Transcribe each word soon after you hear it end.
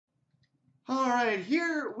All right,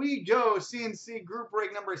 here we go. CNC group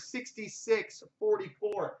break number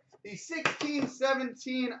 6644. The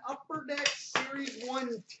 16-17 Upper Deck Series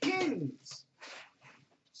 1 tins.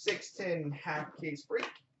 610 half case break.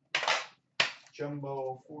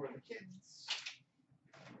 Jumbo for the kids.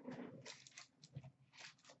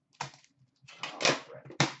 All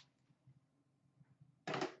right.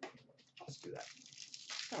 Let's do that.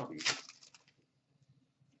 That'll be easy.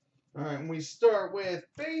 All right, and we start with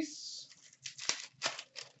base.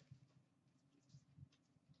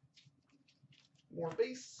 More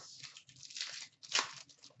base.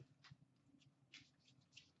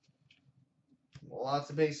 Lots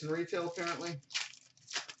of base in retail, apparently.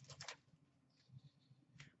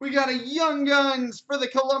 We got a Young Guns for the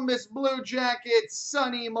Columbus Blue Jackets,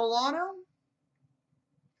 Sonny Milano.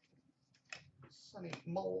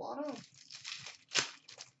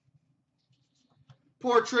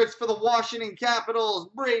 Portraits for the Washington Capitals,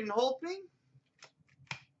 Braden Holtby.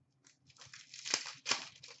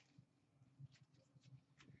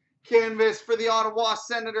 Canvas for the Ottawa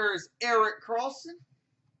Senators, Erik Karlsson.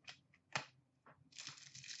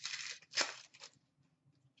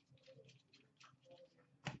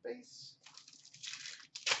 Base.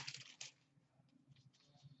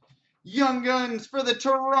 Young Guns for the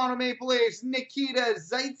Toronto Maple Leafs, Nikita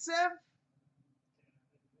Zaitsev.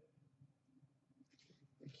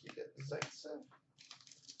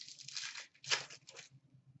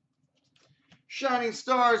 Shining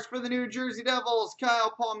Stars for the New Jersey Devils,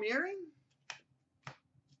 Kyle Palmieri.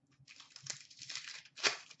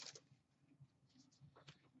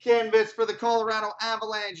 Canvas for the Colorado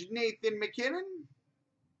Avalanche, Nathan MacKinnon.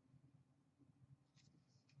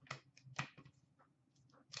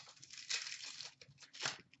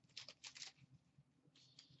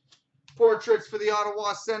 Portraits for the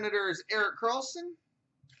Ottawa Senators, Erik Karlsson.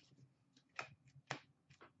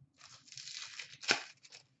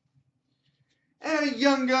 And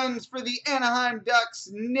Young Guns for the Anaheim Ducks,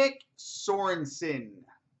 Nick Sorensen.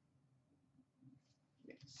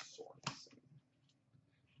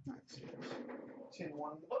 Tin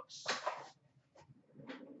 1 looks.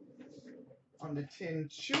 On to tin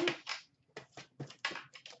 2.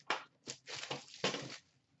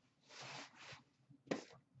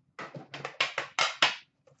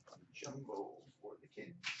 Jumbo for the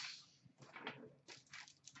kids.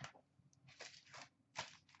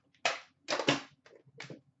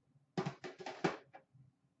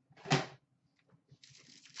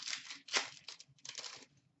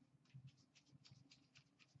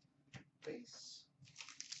 Base.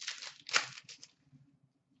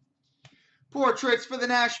 Portraits for the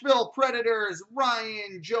Nashville Predators,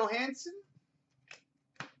 Ryan Johansson.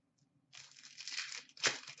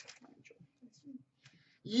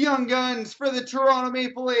 Young Guns for the Toronto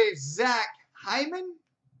Maple Leafs, Zach Hyman.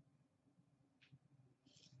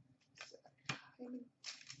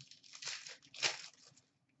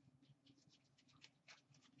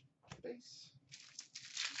 Base.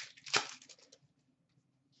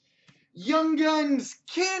 Young Guns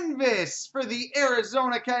Canvas for the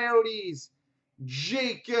Arizona Coyotes,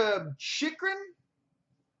 Jacob Chychrun.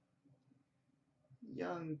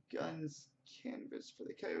 Young Guns Canvas for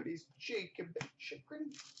the Coyotes, Jacob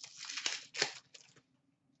Chychrun.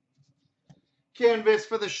 Canvas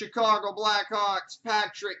for the Chicago Blackhawks,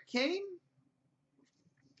 Patrick Kane.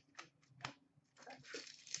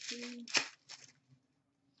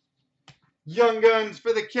 Young Guns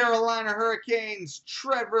for the Carolina Hurricanes,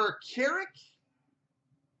 Trevor Carrick.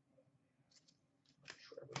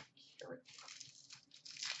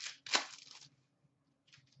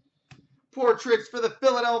 Portraits for the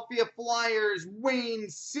Philadelphia Flyers, Wayne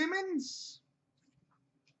Simmons.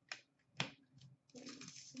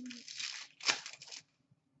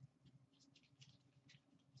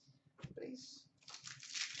 Base.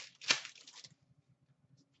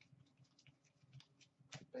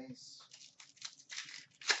 Base.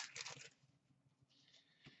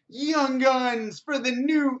 Young Guns for the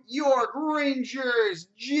New York Rangers,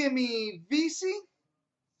 Jimmy Vesey.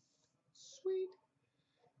 Sweet.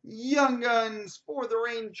 Young Guns for the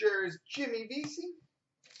Rangers, Jimmy Vesey.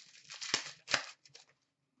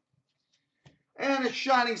 And a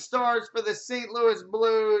Shining Stars for the St. Louis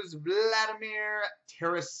Blues, Vladimir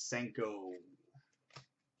Tarasenko.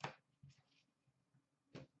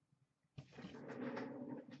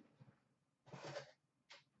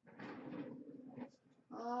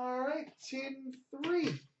 All right, tin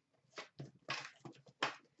 3.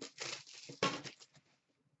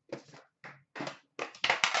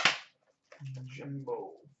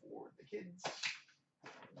 Jumbo for the kids.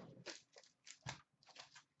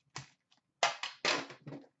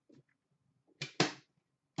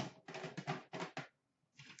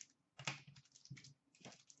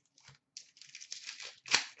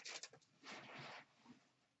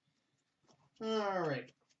 All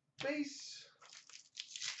right. Base.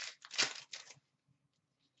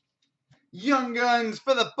 Young Guns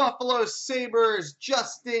for the Buffalo Sabres,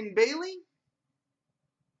 Justin Bailey.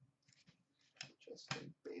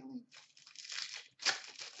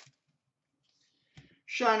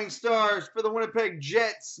 Shining Stars for the Winnipeg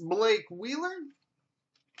Jets, Blake Wheeler.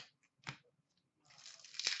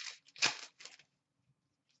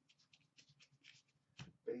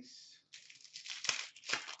 Base.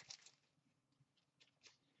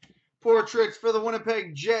 Portraits for the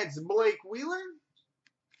Winnipeg Jets, Blake Wheeler.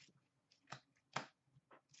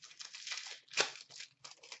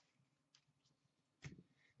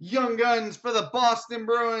 Young Guns for the Boston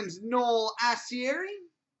Bruins, Noel Acieri.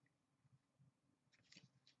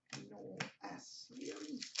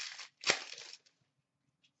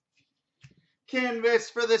 Canvas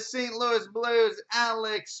for the St. Louis Blues,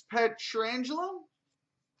 Alex Pietrangelo.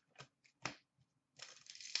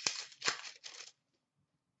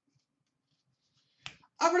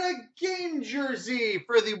 Over to game jersey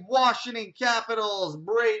for the Washington Capitals,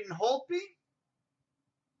 Braden Holtby.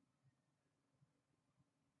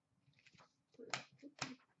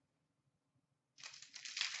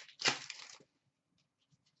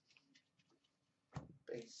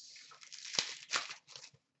 Base.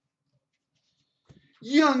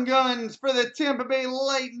 Young Guns for the Tampa Bay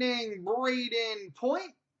Lightning, Braden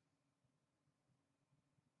Point.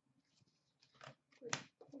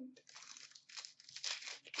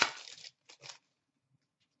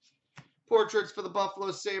 Portraits for the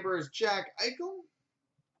Buffalo Sabres, Jack Eichel.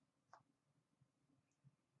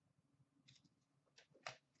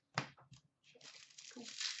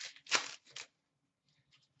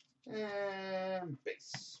 And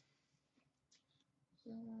base.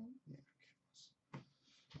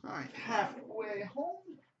 All right, halfway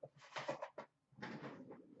home.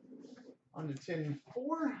 On to tin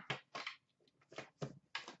 4.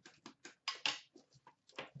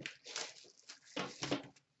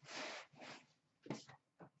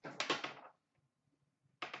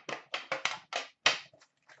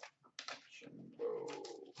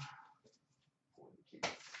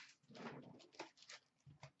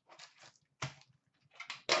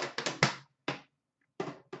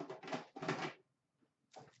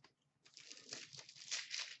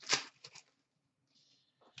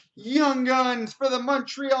 Young Guns for the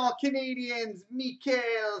Montreal Canadiens,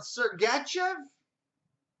 Mikhail Sergachev.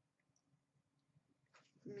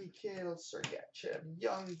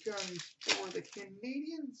 Young Guns for the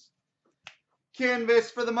Canadiens.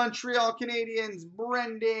 Canvas for the Montreal Canadiens,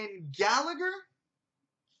 Brendan Gallagher.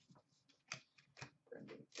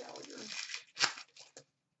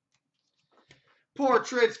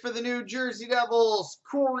 Portraits for the New Jersey Devils,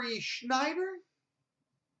 Corey Schneider.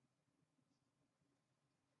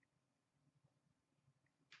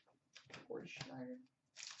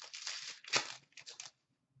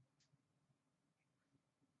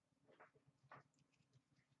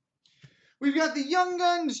 We've got the Young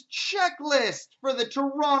Guns checklist for the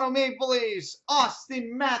Toronto Maple Leafs,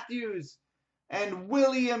 Austin Matthews and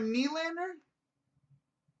William Nylander.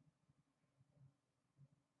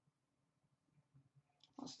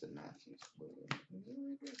 Austin Matthews, William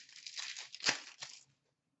Nylander.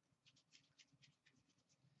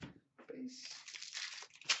 Base.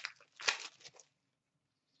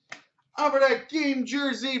 Over to game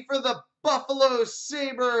jersey for the Buffalo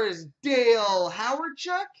Sabres, Dale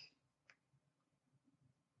Howardchuk.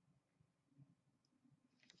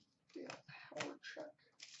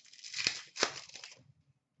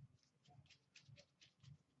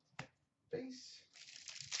 Base.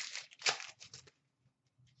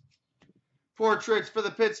 Portraits for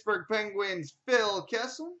the Pittsburgh Penguins, Phil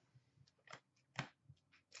Kessel.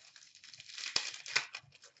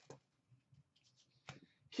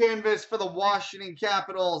 Canvas for the Washington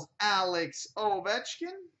Capitals, Alex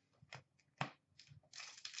Ovechkin.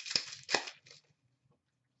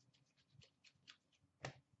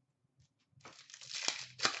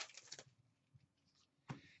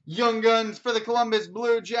 Young Guns for the Columbus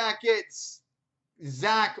Blue Jackets,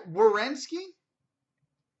 Zach Werenski.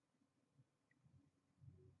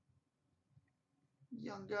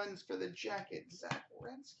 Young Guns for the Jackets, Zach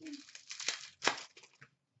Werenski.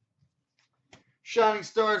 Shining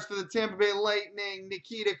Stars for the Tampa Bay Lightning,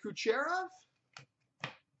 Nikita Kucherov.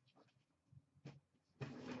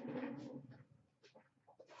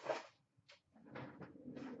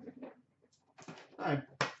 All right,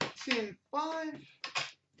 tin 5.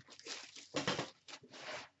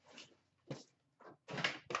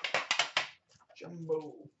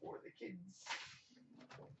 Jumbo for the kids.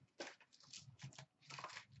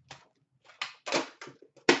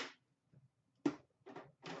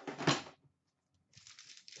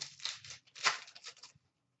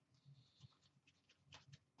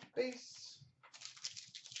 Base.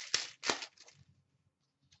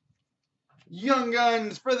 Young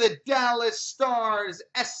Guns for the Dallas Stars,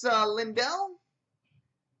 Essa Lindell.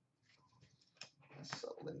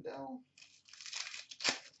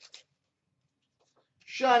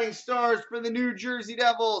 Shining Stars for the New Jersey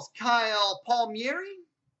Devils, Kyle Palmieri.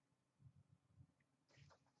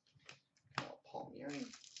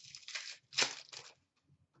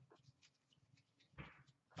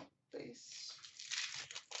 Base.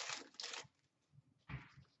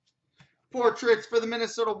 Portraits for the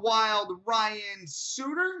Minnesota Wild, Ryan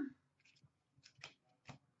Suter.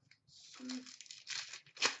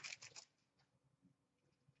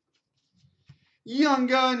 Young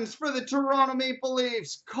Guns for the Toronto Maple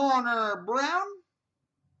Leafs, Connor Brown.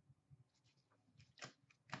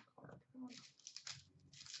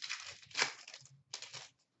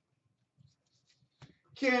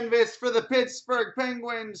 Canvas for the Pittsburgh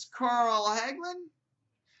Penguins, Carl Hagelin.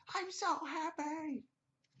 I'm so happy.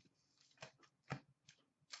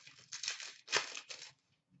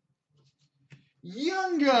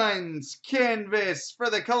 Young Guns canvas for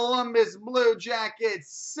the Columbus Blue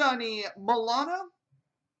Jackets, Sonny Milano.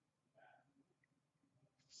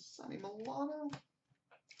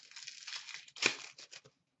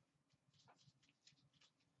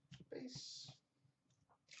 Base.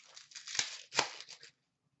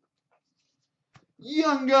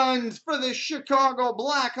 Young Guns for the Chicago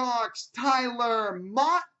Blackhawks, Tyler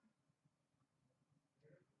Mott.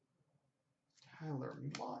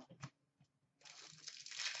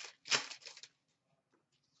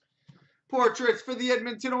 Portraits for the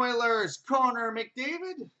Edmonton Oilers, Connor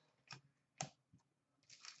McDavid.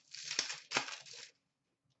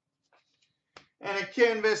 And a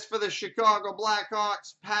canvas for the Chicago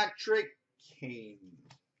Blackhawks, Patrick Kane.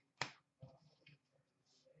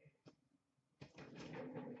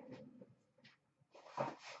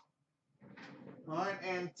 All right,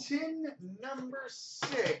 and tin number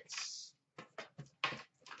 6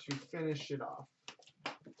 to finish it off.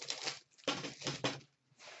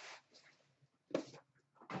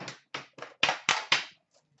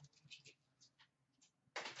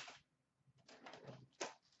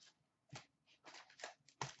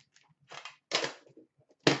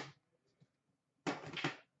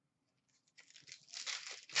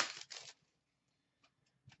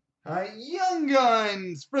 Young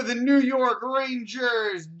Guns for the New York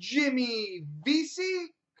Rangers, Jimmy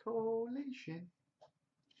Vesey. Collation.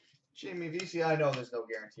 Jimmy Vesey. I know there's no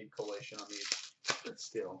guaranteed collation on these, but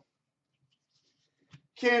still.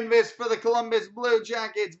 Canvas for the Columbus Blue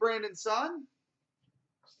Jackets, Brandon Son.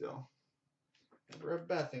 Still. Never a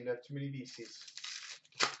bad thing to have too many Veseys.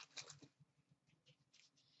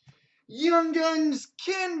 Young Guns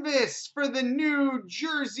canvas for the New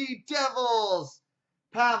Jersey Devils,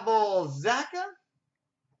 Pavel Zacha.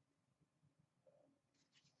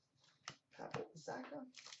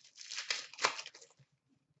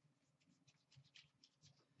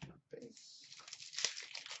 Base.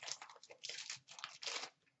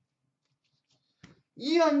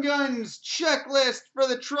 Young Guns checklist for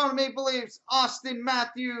the Toronto Maple Leafs, Austin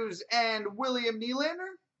Matthews and William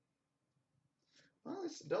Nylander. Well, at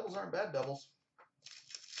least the doubles aren't bad doubles.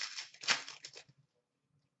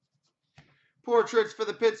 Portraits for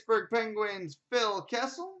the Pittsburgh Penguins, Phil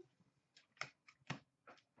Kessel.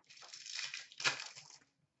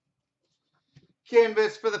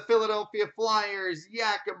 Canvas for the Philadelphia Flyers,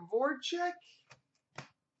 Jakub Voracek.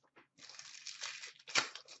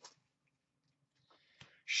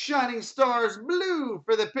 Shining Stars blue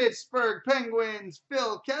for the Pittsburgh Penguins,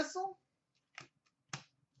 Phil Kessel.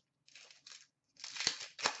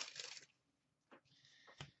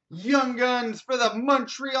 Young Guns for the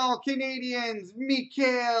Montreal Canadiens,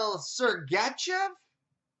 Mikhail Sergachev.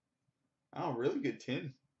 Oh, really good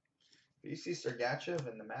tin. BC Sergachev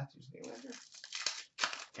and the Matthews Nylander.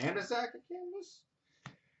 And a Zacha canvas.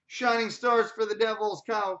 Shining Stars for the Devils,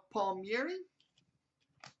 Kyle Palmieri.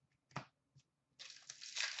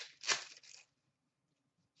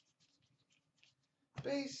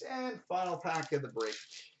 Base and final pack of the break.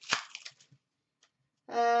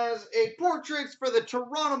 As a portraits for the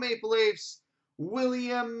Toronto Maple Leafs,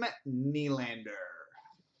 William Nylander.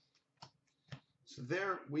 So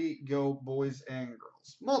there we go, boys and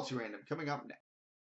girls. Multi-random coming up next.